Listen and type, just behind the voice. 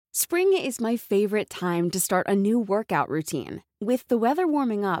Spring is my favorite time to start a new workout routine. With the weather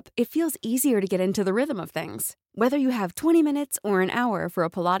warming up, it feels easier to get into the rhythm of things. Whether you have 20 minutes or an hour for a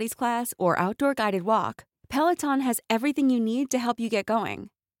Pilates class or outdoor guided walk, Peloton has everything you need to help you get going.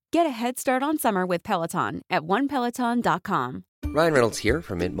 Get a head start on summer with Peloton at onepeloton.com. Ryan Reynolds here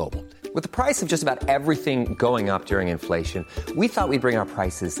from Mint Mobile. With the price of just about everything going up during inflation, we thought we'd bring our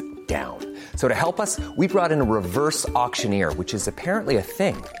prices down. So to help us, we brought in a reverse auctioneer, which is apparently a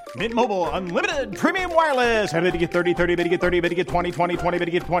thing. Mint Mobile Unlimited Premium Wireless. How to get 30, 30, bit to get 30, bit to get 20, 20, 20, bit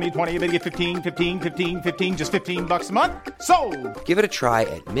to get 20, 20, bit to get 15, 15, 15, 15, just $15 a month? Sold! Give it a try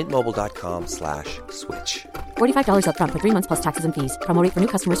at mintmobile.com/switch. $45 up front for 3 months plus taxes and fees. Promo rate for new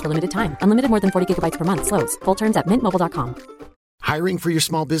customers for limited time. Unlimited more than 40 gigabytes per month. Slows full terms at mintmobile.com. Hiring for your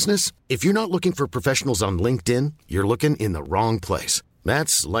small business? If you're not looking for professionals on LinkedIn, you're looking in the wrong place.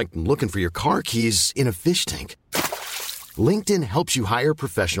 That's like looking for your car keys in a fish tank. LinkedIn helps you hire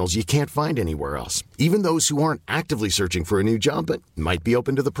professionals you can't find anywhere else, even those who aren't actively searching for a new job but might be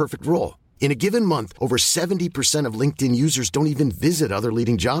open to the perfect role. In a given month, over 70% of LinkedIn users don't even visit other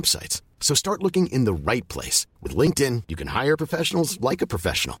leading job sites. So start looking in the right place. With LinkedIn, you can hire professionals like a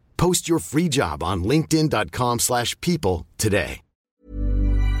professional. Post your free job on linkedin.com/people today.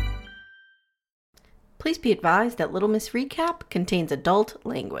 Please be advised that Little Miss Recap contains adult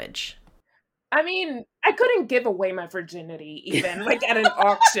language. I mean, I couldn't give away my virginity even, like at an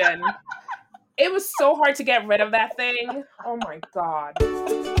auction. It was so hard to get rid of that thing. Oh my God.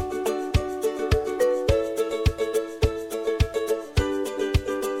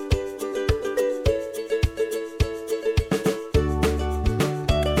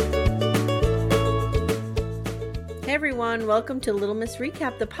 Hey everyone, welcome to Little Miss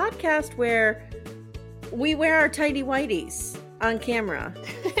Recap, the podcast where we wear our tidy whities on camera,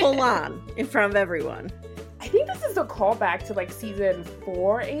 full on, in front of everyone. I think this is a callback to like season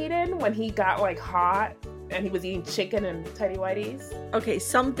 4, Aiden, when he got like hot and he was eating chicken and tidy whities. Okay,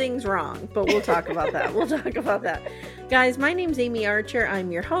 something's wrong, but we'll talk about that. We'll talk about that. Guys, my name's Amy Archer. I'm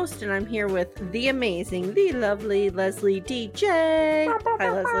your host, and I'm here with the amazing, the lovely Leslie DJ.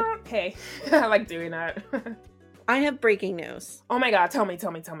 Hi, Leslie. Hey, I like doing that. I have breaking news. Oh my God, tell me.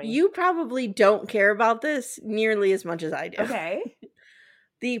 You probably don't care about this nearly as much as I do. Okay.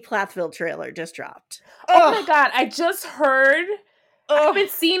 The Plathville trailer just dropped. Oh my God, I just heard. I haven't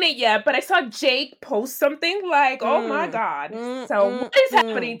seen it yet, but I saw Jake post something like, oh my God. So what is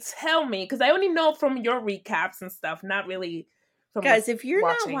happening? Tell me, because I only know from your recaps and stuff, not really from Guys, if you're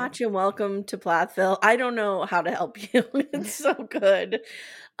not watching Welcome to Plathville, I don't know how to help you. It's so good.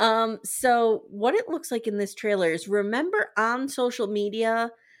 So what it looks like in this trailer is, remember on social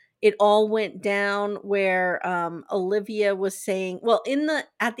media, it all went down where Olivia was saying, well,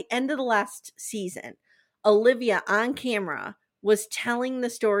 at the end of the last season, Olivia on camera was telling the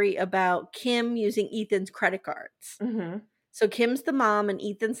story about Kim using Ethan's credit cards. Mm-hmm. So Kim's the mom and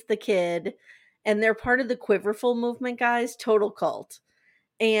Ethan's the kid, and they're part of the Quiverful movement, guys, total cult.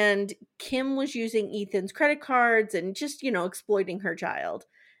 And Kim was using Ethan's credit cards and just, exploiting her child.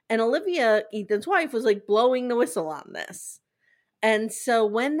 And Olivia, Ethan's wife, was like blowing the whistle on this. And so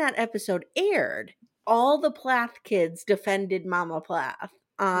when that episode aired, all the Plath kids defended Mama Plath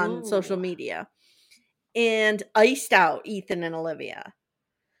on social media and iced out Ethan and Olivia.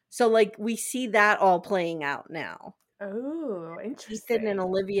 So like we see that all playing out now. Oh, interesting. Ethan and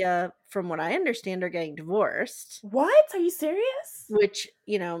Olivia, from what I understand, are getting divorced. What? Are you serious? Which,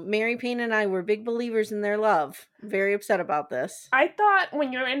 Mary Payne and I were big believers in their love. Very upset about this. I thought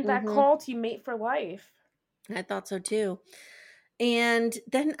when you're in that cult, you mate for life. I thought so too. And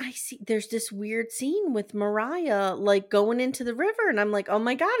then I see there's this weird scene with Mariah like going into the river. And I'm like, oh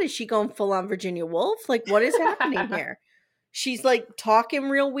my God, is she going full on Virginia Woolf? Like, what is happening here? She's like talking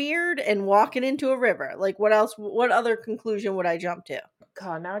real weird and walking into a river. Like, what else? What other conclusion would I jump to?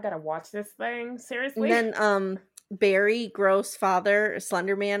 God, now I gotta watch this thing. Seriously? And then Barry, gross father,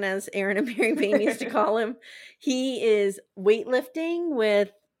 Slender Man, as Aaron and Mary Payne used to call him, he is weightlifting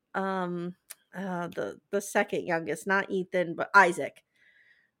with the second youngest, not Ethan, but Isaac.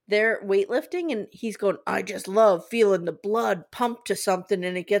 They're weightlifting and he's going, I just love feeling the blood pump to something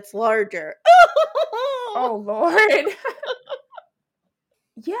and it gets larger. Oh, Lord.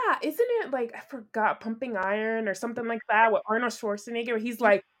 Yeah, isn't it like, I forgot, Pumping Iron or something like that with Arnold Schwarzenegger, where he's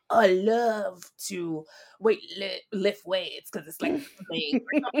like, I love to lift weights because it's like weird.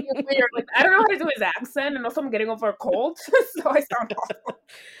 Like, I don't know how to do his accent, and also I'm getting over a cold, so I sound awful.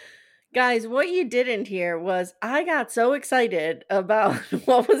 Guys, what you didn't hear was I got so excited about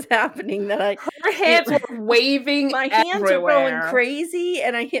what was happening that her hands were waving. My hands were going crazy,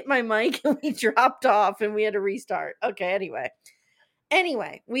 and I hit my mic, and we dropped off, and we had to restart. Okay, anyway.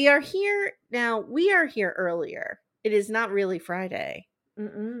 Anyway, we are here now. We are here earlier. It is not really Friday,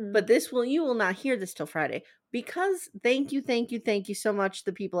 but you will not hear this till Friday because thank you so much.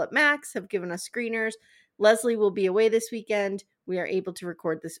 The people at Max have given us screeners. Leslie will be away this weekend. We are able to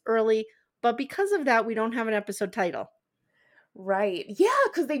record this early, but because of that, we don't have an episode title. Right. Yeah,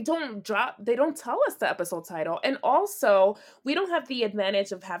 because they don't tell us the episode title. And also, we don't have the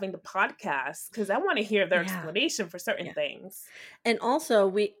advantage of having the podcast because I want to hear their explanation for certain things. And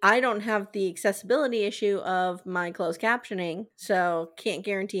also, I don't have the accessibility issue of my closed captioning, so can't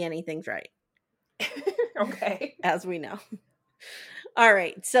guarantee anything's right. Okay. As we know. All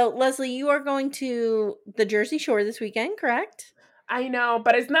right. So, Leslie, you are going to the Jersey Shore this weekend, correct? I know,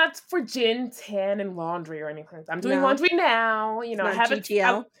 but it's not for gin, tan, and laundry or anything. I'm doing laundry now. You know, I have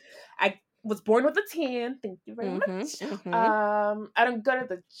GTL. I was born with a tan. Thank you very much. I don't go to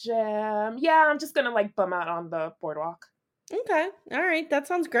the gym. Yeah, I'm just gonna like bum out on the boardwalk. Okay. All right. That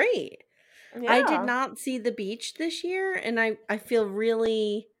sounds great. Yeah. I did not see the beach this year, and I feel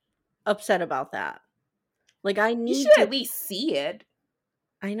really upset about that. Like you should at least see it.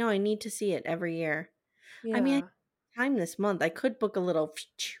 I know. I need to see it every year. Yeah. I mean, time this month. I could book a little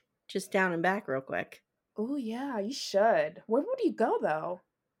just down and back real quick. Oh, yeah, you should. Where would you go, though?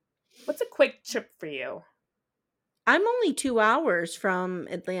 What's a quick trip for you? I'm only 2 hours from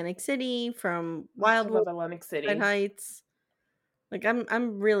Atlantic City, from Wildwood, Atlantic City Heights. Like,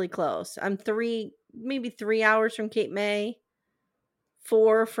 I'm really close. I'm maybe 3 hours from Cape May,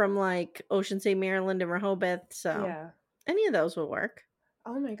 4 from, like, Ocean State, Maryland, and Rehoboth, so any of those will work.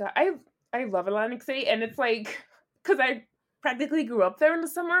 Oh, my God. I love Atlantic City, and it's, like, because I practically grew up there in the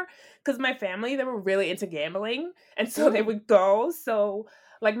summer because my family, they were really into gambling, and so they would go. So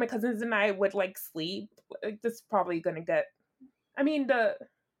like my cousins and I would like sleep. Like, this is probably gonna get, I mean,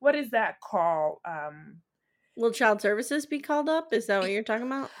 what is that called? Will child services be called up? Is that what you're talking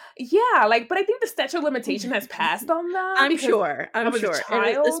about? Yeah, like, but I think the statute of limitation has passed on that. I'm sure.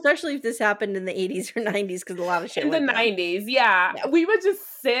 Especially if this happened in the 80s or 90s, because a lot of shit in the 90s. Yeah, we would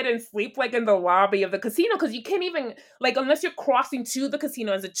just sit and sleep like in the lobby of the casino because you can't even like unless you're crossing to the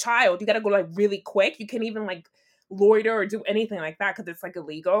casino as a child, you got to go like really quick. You can't even like loiter or do anything like that because it's like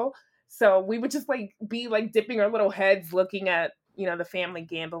illegal. So we would just like be like dipping our little heads looking at, you know, the family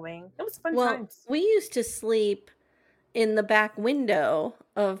gambling. It was fun times. We used to sleep in the back window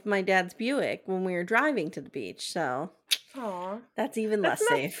of my dad's Buick when we were driving to the beach. So that's even less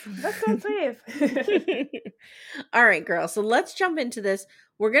safe. That's not safe. All right, girls. So let's jump into this.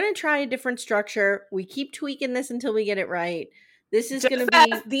 We're going to try a different structure. We keep tweaking this until we get it right. This is going to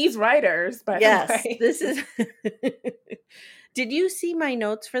be these writers, by the way. This is Did you see my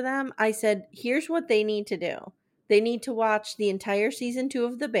notes for them? I said, here's what they need to do. They need to watch the entire season 2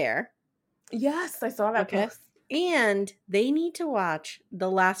 of The Bear. Yes, I saw that post. And they need to watch the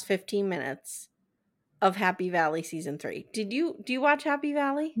last 15 minutes of Happy Valley season 3. Do you watch Happy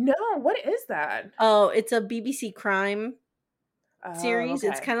Valley? No, what is that? Oh, it's a BBC crime series. Okay.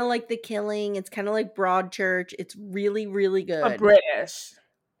 It's kind of like The Killing. It's kind of like Broadchurch. It's really, really good. British.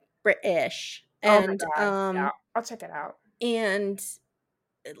 And I'll check it out. And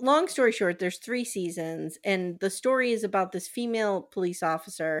long story short, there's 3 seasons, and the story is about this female police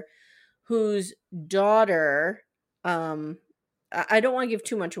officer whose daughter, I don't want to give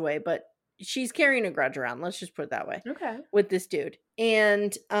too much away, but she's carrying a grudge around. Let's just put it that way. Okay. With this dude.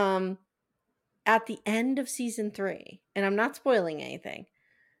 And at the end of season 3, and I'm not spoiling anything,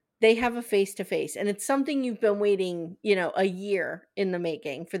 they have a face-to-face, and it's something you've been waiting, a year in the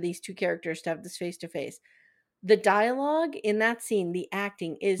making for these 2 characters to have this face-to-face. The dialogue in that scene, the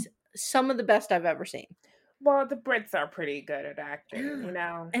acting is some of the best I've ever seen. Well, the Brits are pretty good at acting,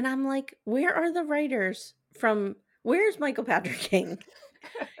 And I'm like, where are the writers from? Where's Michael Patrick King?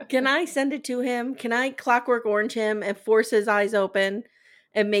 Can I send it to him? Can I Clockwork Orange him and force his eyes open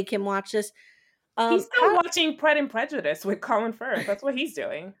and make him watch this? He's still watching Pride and Prejudice with Colin Firth. That's what he's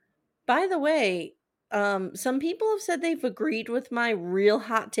doing. By the way, some people have said they've agreed with my real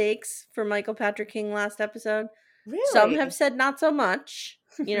hot takes for Michael Patrick King last episode. Really? Some have said not so much,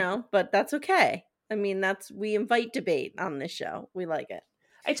 but that's okay. I mean, we invite debate on this show. We like it.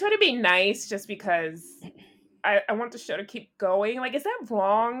 I try to be nice just because I want the show to keep going. Like, is that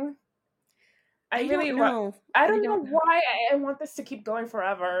wrong? I don't know. I don't know why I want this to keep going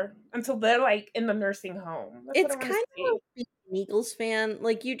forever until they're like in the nursing home. It's kind of like being an Eagles fan.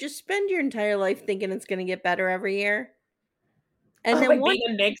 Like, you just spend your entire life thinking it's going to get better every year. And then like being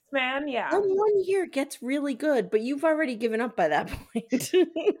a Knicks fan, yeah. Then one year gets really good, but you've already given up by that point.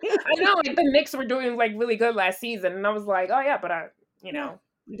 I know, like the Knicks were doing like really good last season, and I was like, oh yeah, but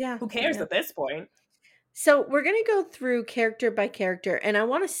who cares at this point? So we're going to go through character by character, and I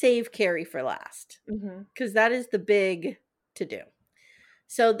want to save Carrie for last because that is the big to do.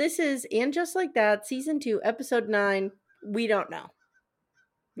 So this is And Just Like That, Season 2, Episode 9. We don't know.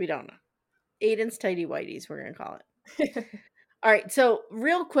 Aiden's Tidy Whities, we're going to call it. All right, so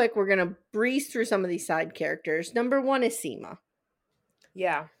real quick, we're going to breeze through some of these side characters. Number 1 is Seema.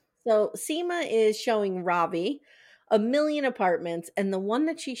 Yeah. So Seema is showing Ravi a million apartments, and the one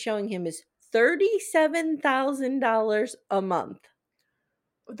that she's showing him is $37,000 a month.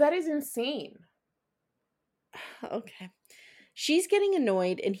 That is insane. Okay. She's getting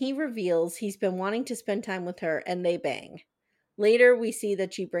annoyed, and he reveals he's been wanting to spend time with her, and they bang. Later, we see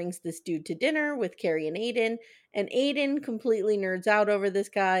that she brings this dude to dinner with Carrie and Aiden completely nerds out over this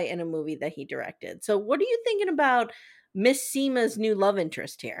guy and a movie that he directed. So what are you thinking about Miss Seema's new love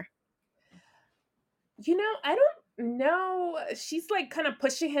interest here? I don't know. She's like kind of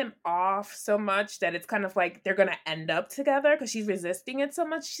pushing him off so much that it's kind of like they're gonna end up together because she's resisting it so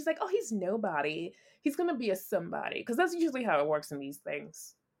much. She's like, oh, he's nobody. He's gonna be a somebody, because that's usually how it works in these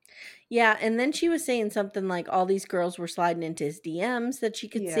things. Yeah, and then she was saying something like all these girls were sliding into his DMs that she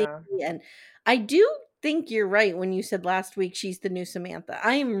could see. And I do think you're right when you said last week she's the new Samantha.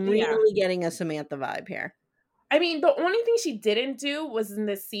 I am really getting a Samantha vibe here. I mean, the only thing she didn't do was in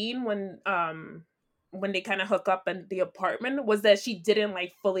the scene when they kind of hook up in the apartment was that she didn't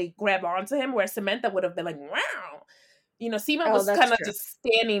like fully grab onto him, where Samantha would have been like, wow. Seema was kind of just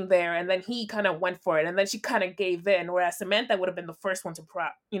standing there, and then he kind of went for it, and then she kind of gave in, whereas Samantha would have been the first one to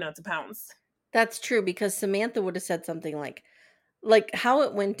pounce. That's true, because Samantha would have said something like how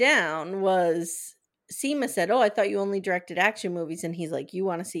it went down was Seema said, oh, I thought you only directed action movies, and he's like, you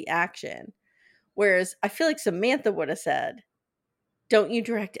want to see action. Whereas I feel like Samantha would have said, don't you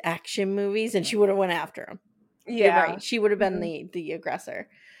direct action movies? And she would have went after him. Yeah. You're right. She would have been the aggressor.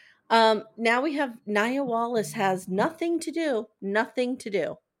 Now we have Nia Wallace has nothing to do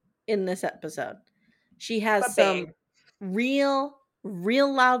in this episode. She has some real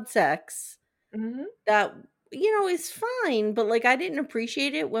loud sex that, is fine, but like I didn't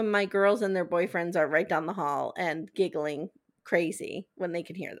appreciate it when my girls and their boyfriends are right down the hall and giggling crazy when they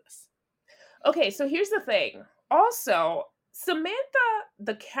can hear this. Okay, so here's the thing. Also, Samantha,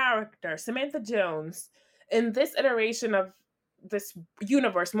 the character, Samantha Jones, in this iteration of this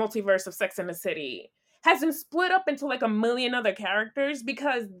multiverse of Sex and the City, has been split up into like a million other characters,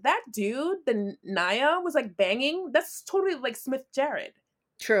 because that dude, the Naya, was like banging. That's totally like Smith Jarrett.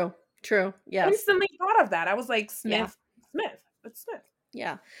 True. Yes. I instantly thought of that. I was like, Smith. That's Smith.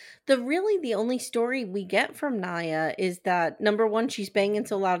 Yeah. The only story we get from Naya is that, number 1, she's banging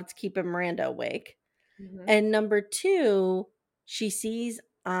so loud it's keeping Miranda awake. And number 2, she sees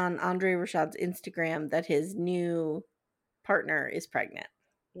on Andre Rashad's Instagram that his new partner is pregnant.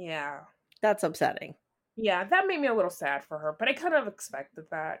 Yeah. That's upsetting. Yeah, that made me a little sad for her, but I kind of expected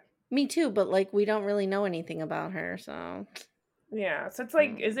that. Me too, but like we don't really know anything about her, so. Yeah, so it's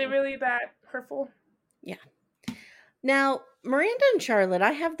like, is it really that hurtful? Yeah. Now, Miranda and Charlotte,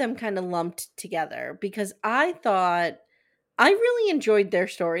 I have them kind of lumped together because I thought I really enjoyed their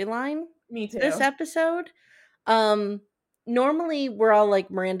storyline. Me too. This episode. Normally we're all like,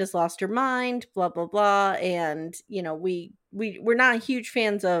 Miranda's lost her mind, blah blah blah, and we're not huge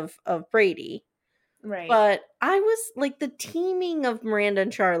fans of Brady. Right. But I was like, the teaming of Miranda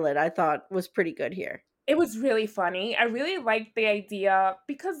and Charlotte I thought was pretty good here. It was really funny. I really liked the idea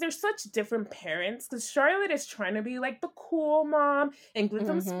because they're such different parents. Because Charlotte is trying to be like the cool mom and give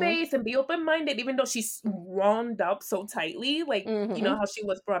them space and be open-minded, even though she's wound up so tightly, like, how she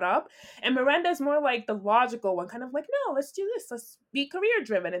was brought up. And Miranda is more like the logical one, kind of like, no, let's do this. Let's be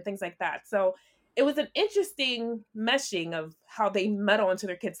career-driven and things like that. So it was an interesting meshing of how they meddle into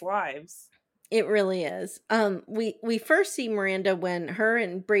their kids' lives. It really is. We first see Miranda when her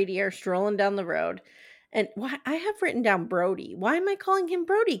and Brady are strolling down the road. And why I have written down Brody. Why am I calling him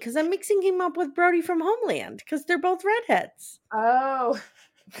Brody? Because I'm mixing him up with Brody from Homeland, because they're both redheads. Oh.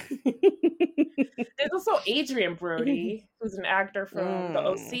 There's also Adrian Brody, who's an actor from the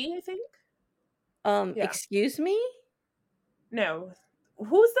OC, I think. Excuse me? No.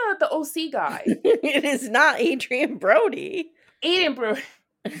 Who's the OC guy? It is not Adrian Brody. Aiden Brody.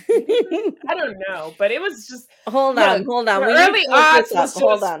 I don't know, but it was just hold on. Early odds was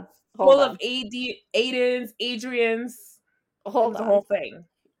hold on. Full of Aidens, Adrians. Hold on. The whole thing.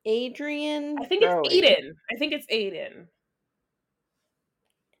 Adrian. I think it's Aiden.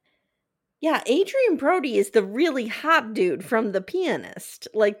 Yeah, Adrian Brody is the really hot dude from The Pianist,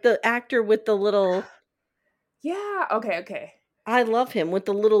 like the actor with the little. Yeah. Okay. I love him with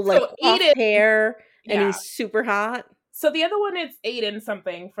the little like hair, and he's super hot. So the other one is Aiden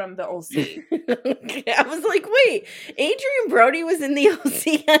something from the OC. Okay, I was like, wait, Adrian Brody was in the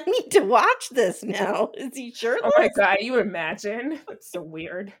OC. I need to watch this now. Is he shirtless? Oh my God, you imagine? That's so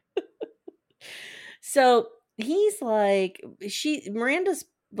weird. So he's like, Miranda's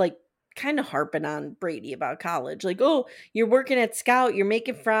like kind of harping on Brady about college. Like, oh, you're working at Scout, you're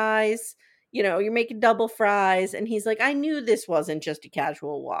making fries, you're making double fries. And he's like, I knew this wasn't just a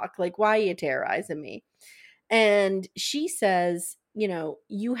casual walk. Like, why are you terrorizing me? And she says,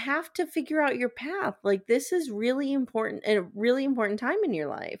 you have to figure out your path. Like, this is really important, a really important time in your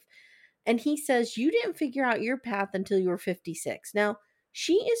life. And he says, you didn't figure out your path until you were 56. Now,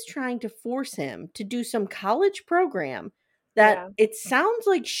 she is trying to force him to do some college program that it sounds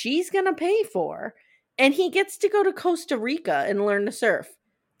like she's going to pay for. And he gets to go to Costa Rica and learn to surf.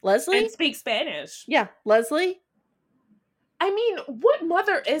 Leslie? And speak Spanish. Yeah. Leslie? I mean, what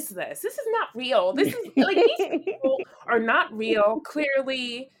mother is this? This is not real. This is like, these people are not real,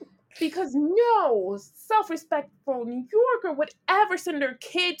 clearly, because no self-respectful New Yorker would ever send their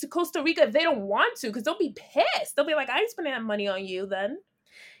kid to Costa Rica if they don't want to, because they'll be pissed. They'll be like, I ain't spending that money on you then.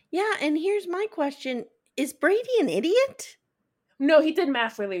 Yeah, and here's my question. Is Brady an idiot? No, he did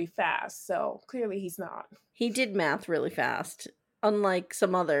math really fast, so clearly he's not. He did math really fast. Unlike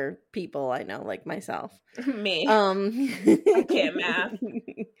some other people I know, like myself. Me. I can't math.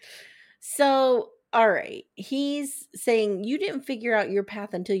 So, all right. He's saying you didn't figure out your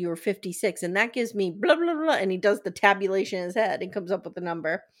path until you were 56. And that gives me blah, blah, blah. And he does the tabulation in his head and comes up with a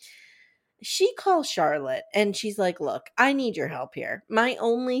number. She calls Charlotte and she's like, look, I need your help here. My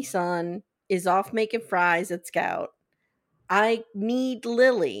only son is off making fries at Scout. I need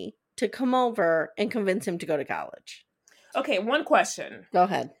Lily to come over and convince him to go to college. Okay, one question. Go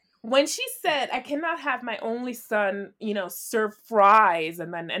ahead. When she said, I cannot have my only son, serve fries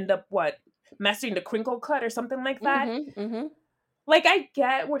and then end up, mastering the crinkle cut or something like that. Like, I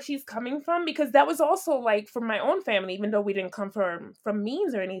get where she's coming from, because that was also, like, from my own family, even though we didn't come from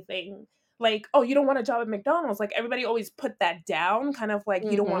means or anything. Like, oh, you don't want a job at McDonald's. Like, everybody always put that down, kind of like,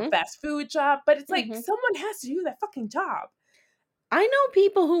 you don't want a fast food job. But it's like, someone has to do that fucking job. I know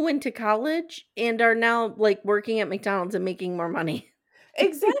people who went to college and are now like working at McDonald's and making more money.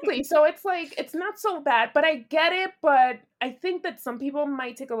 Exactly. So it's like, it's not so bad, but I get it. But I think that some people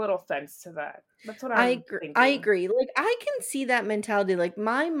might take a little offense to that. That's what I'm thinking. I agree. Like, I can see that mentality. Like,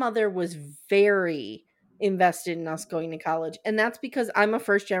 my mother was very invested in us going to college. And that's because I'm a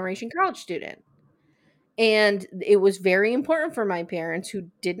first generation college student. And it was very important for my parents, who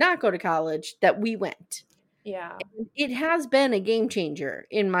did not go to college, that we went. Yeah. And it has been a game changer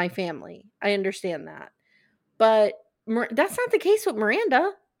in my family. I understand that. But that's not the case with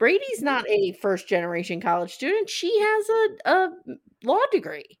Miranda. Brady's not a first generation college student. She has a law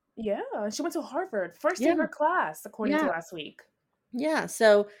degree. Yeah. She went to Harvard, first in her class, according to last week. Yeah.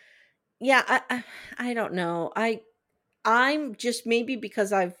 So, yeah, I don't know. I'm just, maybe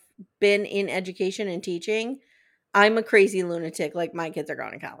because I've been in education and teaching, I'm a crazy lunatic. Like, my kids are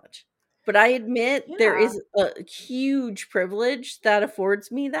going to college. But I admit there is a huge privilege that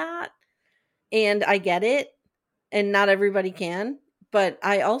affords me that. And I get it. And not everybody can. But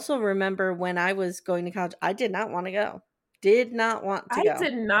I also remember when I was going to college, I did not want to go. Did not want to go. I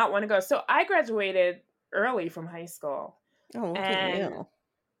did not want to go. So I graduated early from high school. Oh, look at you.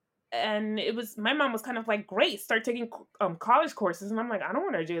 And it was, my mom was kind of like, great, start taking college courses. And I'm like, I don't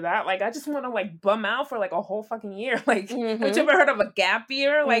want to do that. Like, I just want to like bum out for like a whole fucking year. Like, have you ever heard of a gap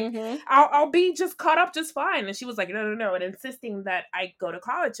year? Like, I'll be just caught up just fine. And she was like, no. And insisting that I go to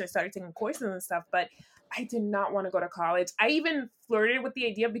college. So I started taking courses and stuff. But I did not want to go to college. I even flirted with the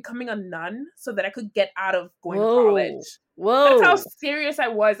idea of becoming a nun so that I could get out of going to college. Whoa. That's how serious I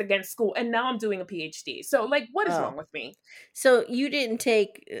was against school. And now I'm doing a PhD. So, like, what is wrong with me? So you didn't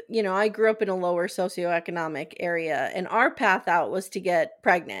take, I grew up in a lower socioeconomic area, and our path out was to get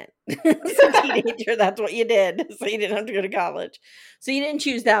pregnant. As a teenager, that's what you did. So you didn't have to go to college. So you didn't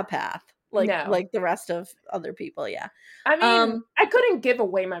choose that path. Like the rest of other people, yeah. I mean, I couldn't give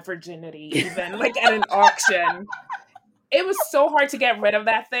away my virginity even, like, at an auction. It was so hard to get rid of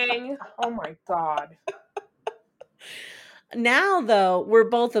that thing. Oh my God. Now, though, we're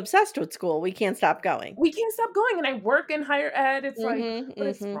both obsessed with school. We can't stop going. We can't stop going. And I work in higher ed. It's like, what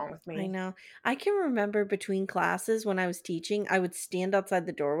is wrong with me? I know. I can remember between classes when I was teaching, I would stand outside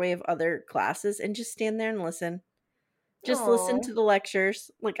the doorway of other classes and just stand there and listen. Just listen to the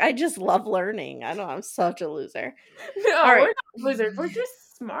lectures. Like, I just love learning. I know, I'm such a loser. No, all right. We're not losers. We're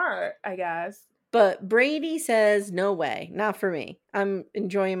just smart, I guess. But Brady says, no way. Not for me. I'm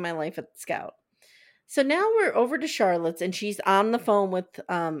enjoying my life at the Scout. So now we're over to Charlotte's and she's on the phone with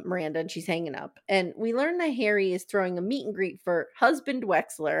Miranda and she's hanging up. And we learn that Harry is throwing a meet and greet for husband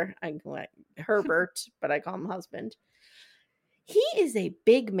Wexler. I call it Herbert, but I call him husband. He is a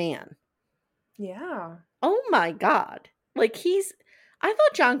big man. Yeah. Oh my God. Like I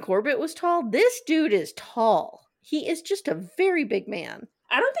thought John Corbett was tall. This dude is tall. He is just a very big man.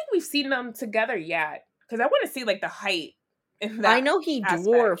 I don't think we've seen them together yet because I want to see like the height in I that know he aspect.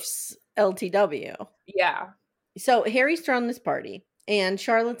 dwarfs LTW. Yeah. So Harry's throwing this party and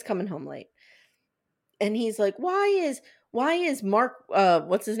Charlotte's coming home late. And he's like, why is Mark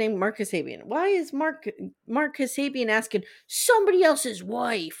what's his name? Mark Kasabian. Why is Mark Kasabian asking somebody else's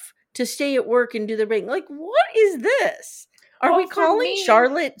wife to stay at work and do the ring? Like, what is this? Are we calling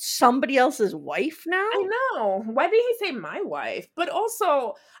Charlotte somebody else's wife now? I know. Why did he say my wife? But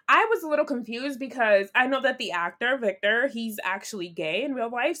also, I was a little confused because I know that the actor, Victor, he's actually gay in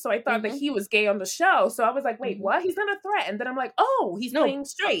real life. So I thought that he was gay on the show. So I was like, wait, what? He's not a threat. And then I'm like, oh, he's playing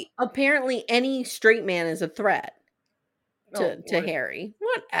straight. Apparently, any straight man is a threat to Harry.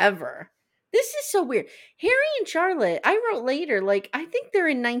 Whatever. This is so weird. Harry and Charlotte, I wrote later, like, I think they're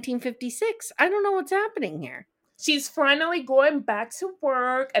in 1956. I don't know what's happening here. She's finally going back to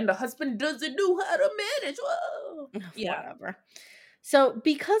work, and the husband doesn't know how to manage. Whoa. Yeah. Whatever. So,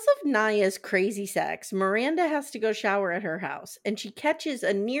 because of Naya's crazy sex, Miranda has to go shower at her house, and she catches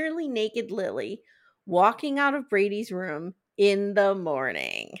a nearly naked Lily walking out of Brady's room in the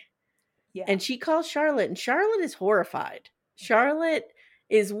morning. Yeah. And she calls Charlotte, and Charlotte is horrified. Charlotte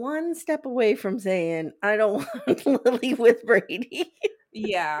is one step away from saying, I don't want Lily with Brady.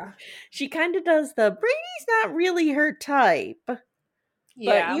 Yeah. She kind of does the Brady's not really her type.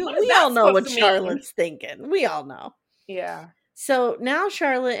 Yeah. But we all know what Charlotte's thinking. We all know. Yeah. So now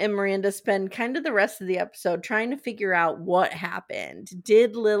Charlotte and Miranda spend kind of the rest of the episode trying to figure out what happened.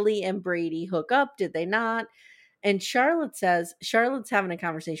 Did Lily and Brady hook up? Did they not? And Charlotte says Charlotte's having a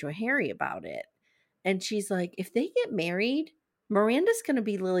conversation with Harry about it. And she's like, if they get married, Miranda's going to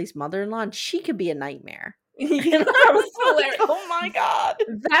be Lily's mother-in-law and she could be a nightmare. And I was hilarious. Oh my God.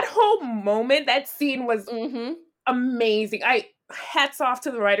 That whole moment, that scene was amazing. Hats off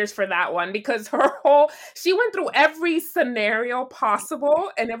to the writers for that one because she went through every scenario possible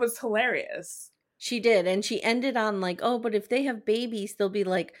and it was hilarious. She did. And she ended on like, oh, but if they have babies, they'll be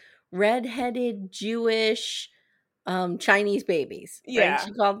like redheaded Jewish Chinese babies. Yeah. Right?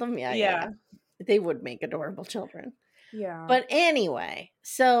 She called them. Yeah. They would make adorable children. Yeah. But anyway,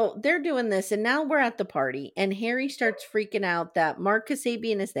 so they're doing this and now we're at the party and Harry starts freaking out that Mark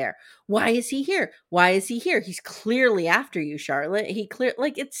Kasabian is there. Why is he here? Why is he here? He's clearly after you, Charlotte.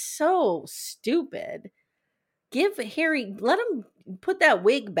 It's so stupid. Give Harry, let him put that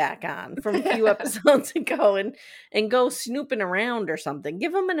wig back on from a few episodes ago and go snooping around or something.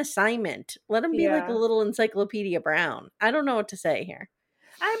 Give him an assignment. Let him be like a little Encyclopedia Brown. I don't know what to say here.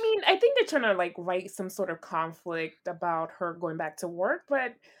 I mean, I think they're trying to like write some sort of conflict about her going back to work,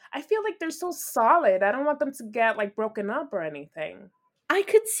 but I feel like they're so solid. I don't want them to get like broken up or anything. I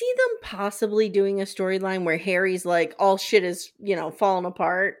could see them possibly doing a storyline where Harry's like, all shit is, falling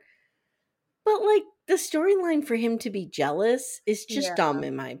apart. But like the storyline for him to be jealous is just dumb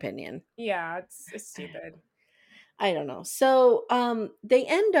in my opinion. Yeah, it's stupid. I don't know. So they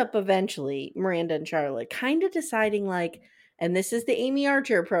end up eventually, Miranda and Charlotte, kind of deciding like, and this is the Amy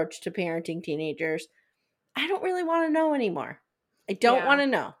Archer approach to parenting teenagers, I don't really want to know anymore. I don't want to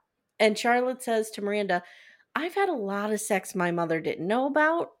know. And Charlotte says to Miranda, I've had a lot of sex my mother didn't know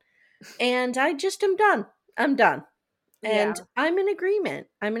about, and I just am done. I'm done. And I'm in agreement.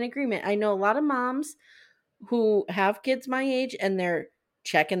 I know a lot of moms who have kids my age, and they're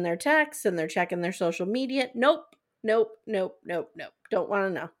checking their texts, and they're checking their social media. Nope. Don't want to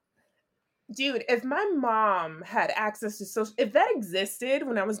know. Dude, if my mom had access to social, if that existed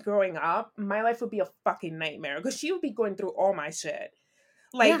when I was growing up, my life would be a fucking nightmare because she would be going through all my shit.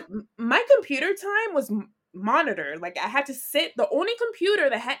 Like, my computer time was monitored. Like, I had to sit, the only computer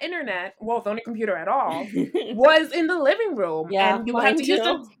that had internet, well, the only computer at all, was in the living room. Yeah, and you had to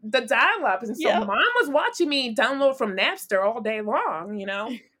use the dial-up. And so mom was watching me download from Napster all day long,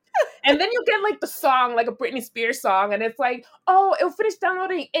 And then you get like the song, like a Britney Spears song, and it's like, oh, it'll finish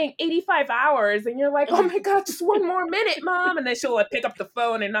downloading in 85 hours. And you're like, oh my God, just one more minute, mom. And then she'll like pick up the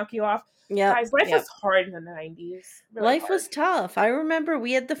phone and knock you off. Yeah. Guys, life was hard in the 90s. Really life was tough. I remember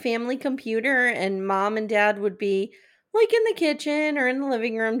we had the family computer and mom and dad would be like in the kitchen or in the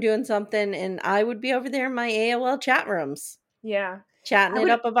living room doing something. And I would be over there in my AOL chat rooms. Yeah. Chatting it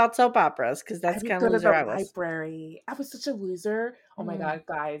up about soap operas because that's kind of loser I was. Library. I was such a loser. Oh my God,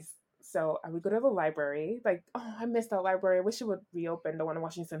 guys. So I would go to the library. Like, oh, I missed that library. I wish it would reopen, the one in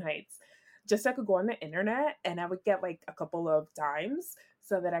Washington Heights. just so I could go on the internet and I would get like a couple of dimes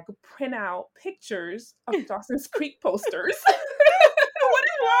so that I could print out pictures of Dawson's Creek posters. What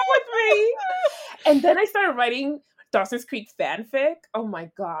is wrong with me? And then I started writing Dawson's Creek fanfic. Oh my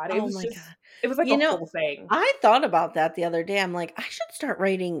God. Oh my God. It was like You a know, whole thing. I thought about that the other day. I'm like, I should start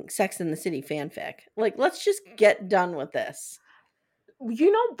writing Sex in the City fanfic. Like, let's just get done with this.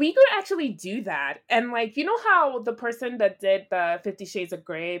 You know, we could actually do that. And like, you know how the person that did the 50 Shades of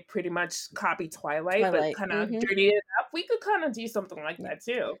Grey pretty much copied Twilight. But kind of dirtied it up? We could kind of do something like that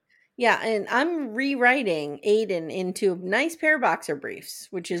too. Yeah, and I'm rewriting Aiden into a nice pair of boxer briefs,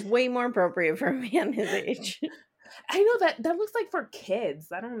 which is way more appropriate for a man his age. I know that looks like for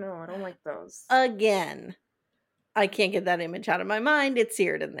kids. I don't know. I don't like those. Again, I can't get that image out of my mind. It's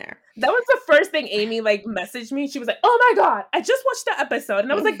seared in there. That was the first thing Amy like messaged me. She was like, "Oh my God, I just watched the episode,"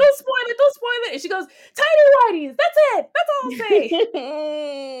 and I was like, "Don't spoil it, don't spoil it." And she goes, "Tidy whities, that's it. That's all I'll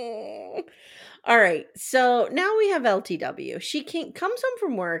say." All right, so now we have LTW. She comes home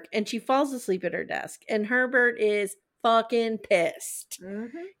from work and she falls asleep at her desk, and Herbert is fucking pissed.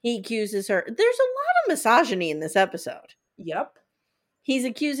 Mm-hmm. He accuses her. There's a lot of misogyny in this episode. Yep. He's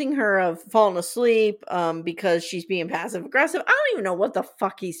accusing her of falling asleep because she's being passive aggressive. I don't even know what the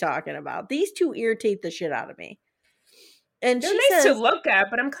fuck he's talking about. These two irritate the shit out of me. And they're she nice says, to look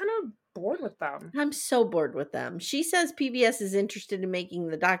at, but I'm kind of bored with them. I'm so bored with them. She says PBS is interested in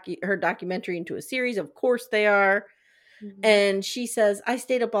making her documentary into a series. Of course they are. Mm-hmm. And she says, I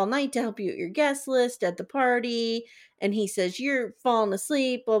stayed up all night to help you with your guest list at the party. And he says, you're falling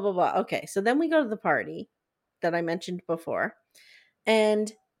asleep, blah, blah, blah. Okay, so then we go to the party that I mentioned before.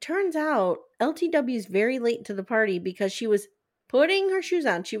 And turns out LTW is very late to the party because she was putting her shoes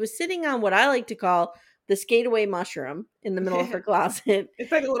on. She was sitting on what I like to call the skateaway mushroom in the middle of her closet.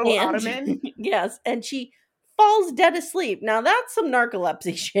 It's like a little ottoman. Yes. And she falls dead asleep. Now that's some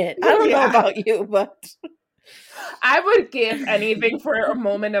narcolepsy shit. I don't know about you, but I would give anything for a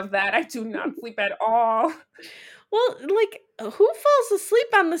moment of that. I do not sleep at all. Well, like, who falls asleep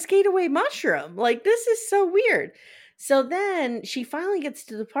on the skateaway mushroom? Like, this is so weird. So then she finally gets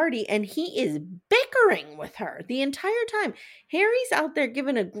to the party and he is bickering with her the entire time. Harry's out there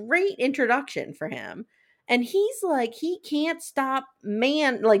giving a great introduction for him. And he's like, he can't stop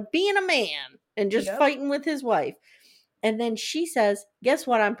being a man and just fighting with his wife. And then she says, guess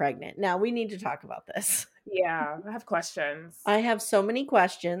what? I'm pregnant. Now we need to talk about this. Yeah, I have questions. I have so many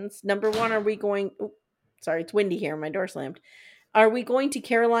questions. Number one, sorry, it's windy here. My door slammed. Are we going to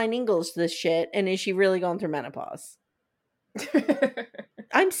Caroline Ingalls this shit? And is she really going through menopause?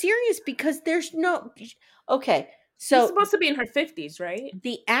 I'm serious because there's no... Okay, so... She's supposed to be in her 50s, right?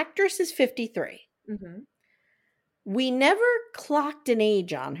 The actress is 53. Mm-hmm. We never clocked an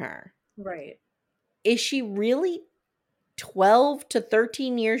age on her. Right. Is she really 12 to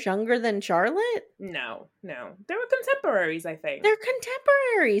 13 years younger than Charlotte? No. They were contemporaries, I think. They're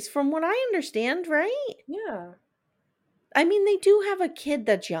contemporaries, from what I understand, right? Yeah. I mean, they do have a kid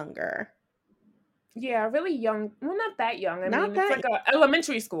that's younger. Yeah, really young. Well, not that young. It's like an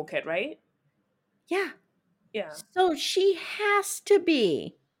elementary school kid, right? Yeah. Yeah. So she has to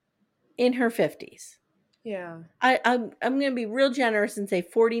be in her 50s. Yeah. I'm going to be real generous and say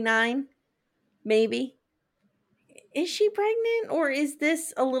 49, maybe. Is she pregnant or is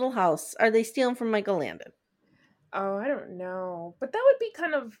this a Little House? Are they stealing from Michael Landon? Oh, I don't know. But that would be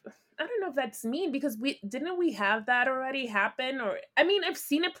kind of... I don't know if that's mean because didn't we have that already happen? Or I mean, I've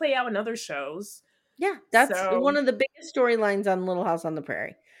seen it play out in other shows. Yeah, that's one of the biggest storylines on Little House on the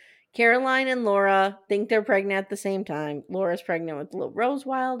Prairie. Caroline and Laura think they're pregnant at the same time. Laura's pregnant with little Rose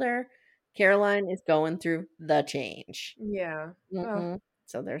Wilder. Caroline is going through the change. Yeah. Mm-hmm.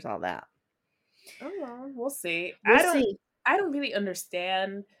 So there's all that. Oh well, we'll see. I don't really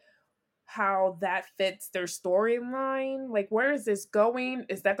understand how that fits their storyline. Like, where is this going?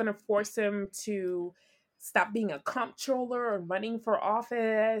 Is that going to force him to stop being a comptroller or running for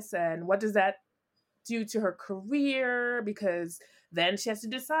office? And what does that do to her career? Because then she has to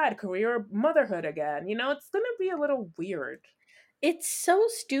decide career or motherhood again. You know, it's going to be a little weird. It's so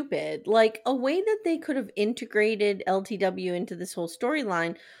stupid. Like, a way that they could have integrated LTW into this whole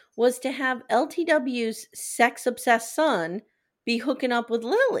storyline was to have LTW's sex-obsessed son be hooking up with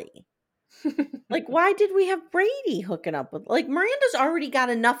Lily. Like, why did we have Brady hooking up with... Like, Miranda's already got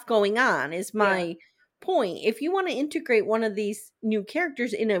enough going on, is my point. If you want to integrate one of these new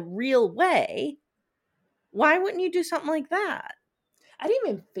characters in a real way, why wouldn't you do something like that? I didn't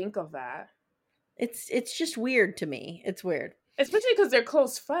even think of that. It's just weird to me. It's weird. Especially because they're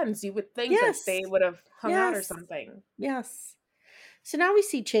close friends. You would think that they would have hung out or something. Yes. So now we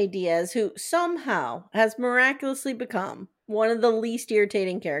see Che Diaz, who somehow has miraculously become one of the least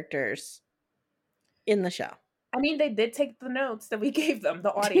irritating characters in the show. I mean, they did take the notes that we gave them,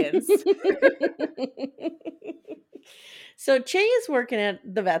 the audience. So Che is working at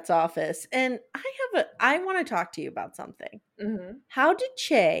the vet's office, and I want to talk to you about something. Mm-hmm. How did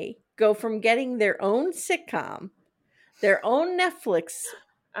Che go from getting their own sitcom, their own Netflix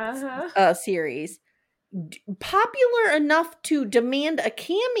series, popular enough to demand a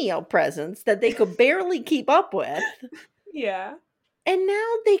cameo presence that they could barely keep up with? Yeah. And now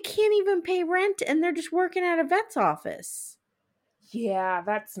they can't even pay rent, and they're just working at a vet's office. Yeah,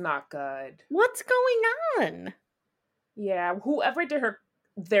 that's not good. What's going on? Yeah, whoever did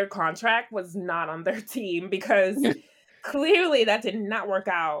their contract was not on their team, because clearly that did not work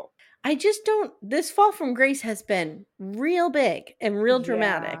out. I just don't. This fall from grace has been real big and real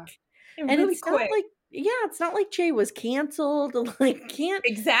dramatic, and really it's quick. Not like it's not like Che was canceled. Like, can't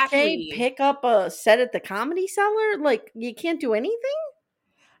exactly Che pick up a set at the Comedy Cellar? Like, you can't do anything.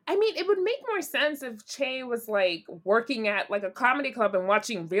 I mean, it would make more sense if Che was like working at like a comedy club and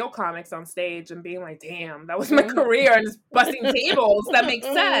watching real comics on stage and being like, "Damn, that was my career," and just busting tables. That makes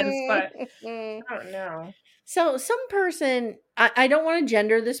sense, but I don't know. So some person, I don't want to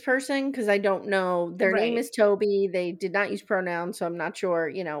gender this person because I don't know. Their name is Toby. They did not use pronouns, so I'm not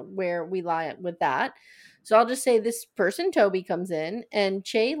sure, where we lie with that. So I'll just say this person, Toby, comes in and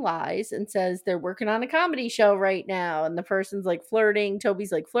Che lies and says they're working on a comedy show right now. And the person's like flirting.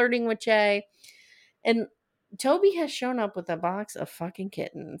 Toby's like flirting with Che. And Toby has shown up with a box of fucking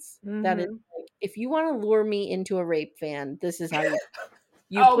kittens. Mm-hmm. That is like, if you want to lure me into a rape fan, this is how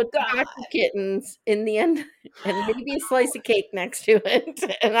you put the box of kittens in the end and maybe a slice of cake next to it.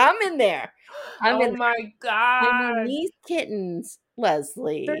 And I'm in there. My God. And these kittens,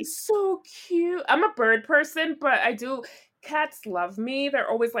 Leslie. They're so cute. I'm a bird person, but cats love me. They're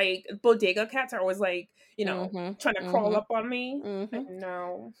always like, bodega cats are always like, trying to crawl up on me. Mm-hmm. I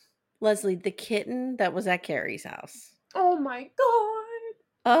know. Leslie, the kitten that was at Carrie's house. Oh my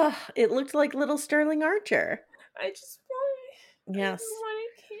God. It looked like little Sterling Archer. I just want a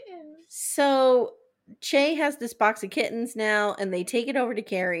kitten. So Che has this box of kittens now, and they take it over to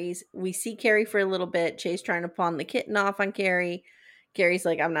Carrie's. We see Carrie for a little bit. Che's trying to pawn the kitten off on Carrie. Carrie's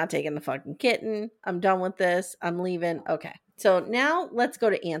like, I'm not taking the fucking kitten. I'm done with this. I'm leaving. Okay. So now let's go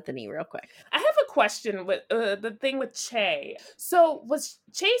to Anthony real quick. I have a question with the thing with Che. So was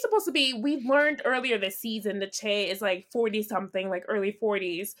Che supposed to be, we learned earlier this season that Che is like 40 something, like early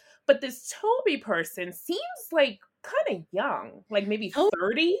 40s. But this Toby person seems like kind of young, like maybe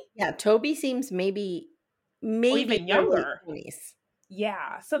 30. Yeah, Toby seems maybe even younger. 20s.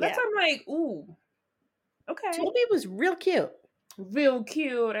 Yeah. So that's why I'm like, ooh. Okay. Toby was real cute. Real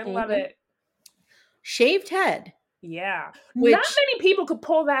cute. I love it. Shaved head. Yeah. Not many people could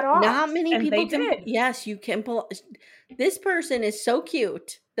pull that off. Not many people did. Yes, you can pull. This person is so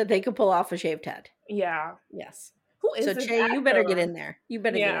cute that they could pull off a shaved head. Yeah. Yes. Who is so this Che, actor? you better get in there. You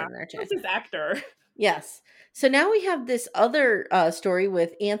better get in there, Che. Who's this actor? Yes. So now we have this other story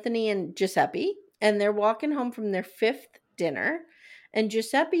with Anthony and Giuseppe, and they're walking home from their 5th dinner. And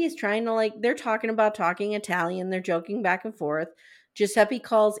Giuseppe is trying to they're talking Italian. They're joking back and forth. Giuseppe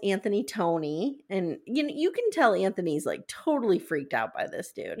calls Anthony Tony. And you can tell Anthony's totally freaked out by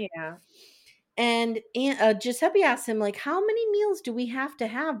this dude. Yeah. And Giuseppe asks him how many meals do we have to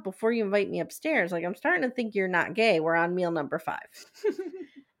have before you invite me upstairs? I'm starting to think you're not gay. We're on meal number 5.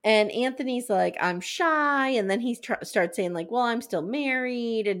 And Anthony's like, I'm shy. And then he starts saying well, I'm still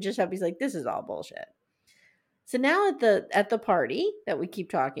married. And Giuseppe's like, this is all bullshit. So now at the party that we keep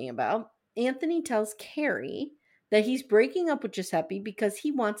talking about, Anthony tells Carrie that he's breaking up with Giuseppe because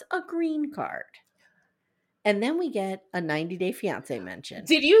he wants a green card. And then we get a 90-day fiance mention.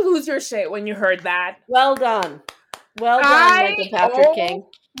 Did you lose your shit when you heard that? Well done. Well done, Michael Patrick King.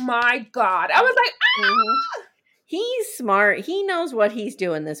 My God. I was like, ah! Mm-hmm. He's smart. He knows what he's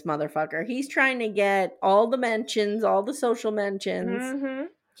doing, this motherfucker. He's trying to get all the mentions, all the social mentions. Mm-hmm.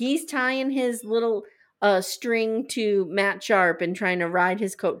 He's tying his little string to Matt Sharp and trying to ride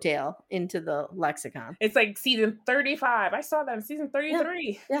his coattail into the lexicon. It's like season 35. I saw that in season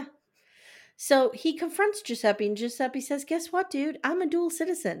 33. Yeah. So he confronts Giuseppe, and Giuseppe says, guess what, dude? I'm a dual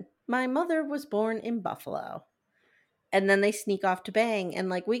citizen. My mother was born in Buffalo. And then they sneak off to bang,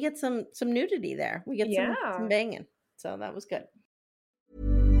 and we get some nudity there. We get some banging. So that was good.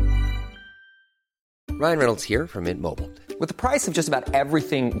 Ryan Reynolds here from Mint Mobile. With the price of just about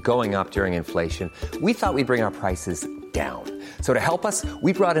everything going up during inflation, we thought we'd bring our prices down. So to help us,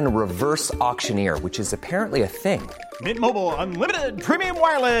 we brought in a reverse auctioneer, which is apparently a thing. Mint Mobile Unlimited Premium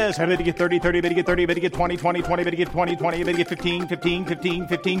Wireless. How to get 30, 30, bit to get 30, bit to get 20, 20, 20, bit to get 20, 20, bit to get 15, 15, 15,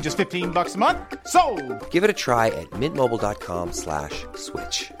 15, just $15 a month? Sold! Give it a try at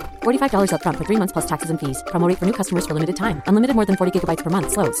mintmobile.com/switch. $45 up front for 3 months plus taxes and fees. Promo rate for new customers for limited time. Unlimited more than 40 gigabytes per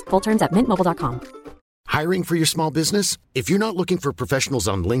month. Slows full terms at mintmobile.com. Hiring for your small business? If you're not looking for professionals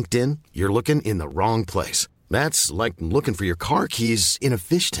on LinkedIn, you're looking in the wrong place. That's like looking for your car keys in a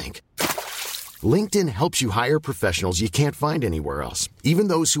fish tank. LinkedIn helps you hire professionals you can't find anywhere else, even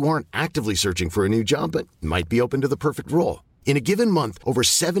those who aren't actively searching for a new job but might be open to the perfect role. In a given month, over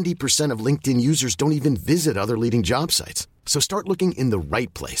 70% of LinkedIn users don't even visit other leading job sites. So start looking in the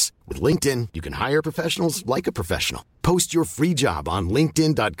right place. With LinkedIn, you can hire professionals like a professional. Post your free job on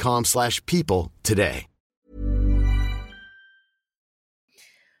linkedin.com/people today.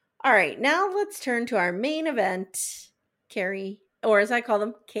 All right, now let's turn to our main event, Carrie, or as I call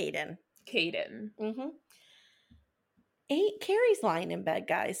them, Caden. Caden. Carrie's lying in bed,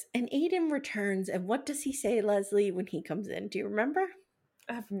 guys, and Aiden returns, and what does he say, Leslie, when he comes in? Do you remember?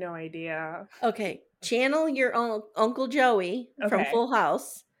 I have no idea. Okay, channel your Uncle Joey from Okay. Full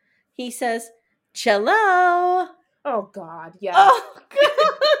House. He says, "Cello." Oh, God, yes. Oh, God.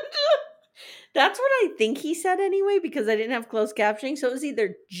 That's what I think he said anyway, because I didn't have closed captioning, so it was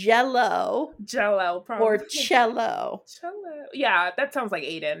either Jello probably. or cello. Cello. Yeah, that sounds like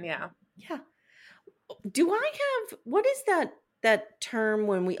Aiden, yeah. Yeah. Do I have, what is that term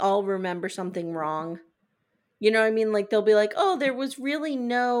when we all remember something wrong? You know what I mean? Like they'll be like, "Oh, there was really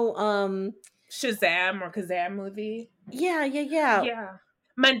no Shazam or Kazam movie. Yeah. Yeah.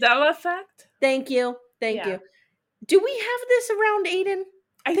 Mandela effect? Thank you. Yeah. Do we have this around Aiden?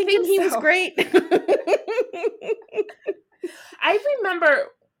 I Thinking think he was so. great. I remember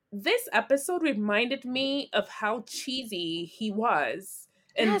this episode reminded me of how cheesy he was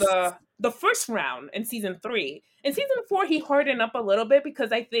in Yes. the first round in season 3. In season 4, he hardened up a little bit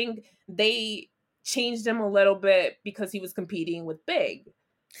because I think they changed him a little bit because he was competing with Big.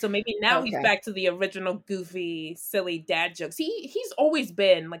 So maybe now he's Okay. back to the original goofy, silly dad jokes. He's always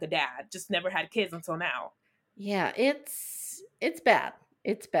been like a dad, just never had kids until now. Yeah, it's bad.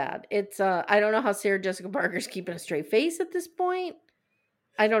 It's bad. It's I don't know how Sarah Jessica Parker's keeping a straight face at this point.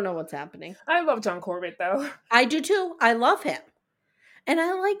 I don't know what's happening. I love John Corbett though. I do too. I love him. And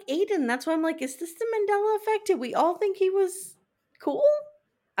I like Aiden. That's why I'm like, is this the Mandela effect? Did we all think he was cool?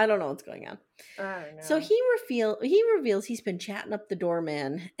 I don't know what's going on. I don't know. So he reveals he's been chatting up the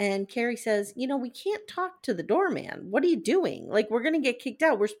doorman, and Carrie says, "You know, we can't talk to the doorman. What are you doing? Like, we're gonna get kicked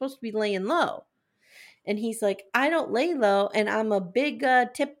out. We're supposed to be laying low." And he's like, "I don't lay low, and I'm a big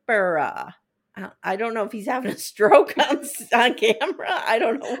tipper." I don't know if he's having a stroke on camera. I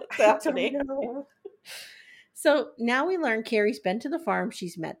don't know what's happening. I don't know. So now we learn Carrie's been to the farm.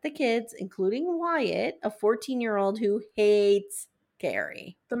 She's met the kids, including Wyatt, a 14-year-old who hates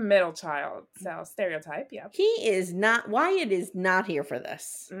Carrie. The middle child, so stereotype, yeah. Wyatt is not here for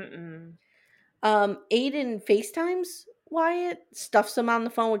this. Mm-mm. Aiden FaceTimes Wyatt, stuffs him on the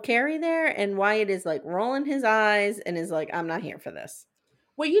phone with Carrie there, and Wyatt is like rolling his eyes and is like, "I'm not here for this."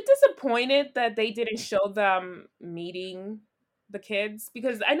 Were you disappointed that they didn't show them meeting the kids?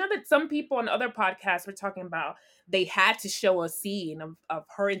 Because I know that some people on other podcasts were talking about they had to show a scene of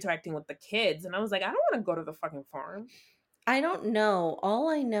her interacting with the kids, and I was like, I don't want to go to the fucking farm. I don't know. All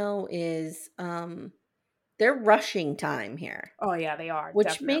I know is they're rushing time here. Oh yeah, they are. Which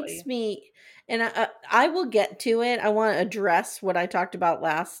definitely. makes me, and I will get to it. I want to address what I talked about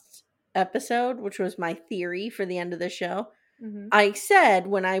last episode, which was my theory for the end of the show. Mm-hmm. I said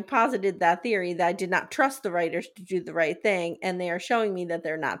when I posited that theory that I did not trust the writers to do the right thing, and they are showing me that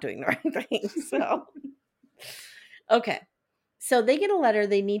they're not doing the right thing. So, okay. So they get a letter.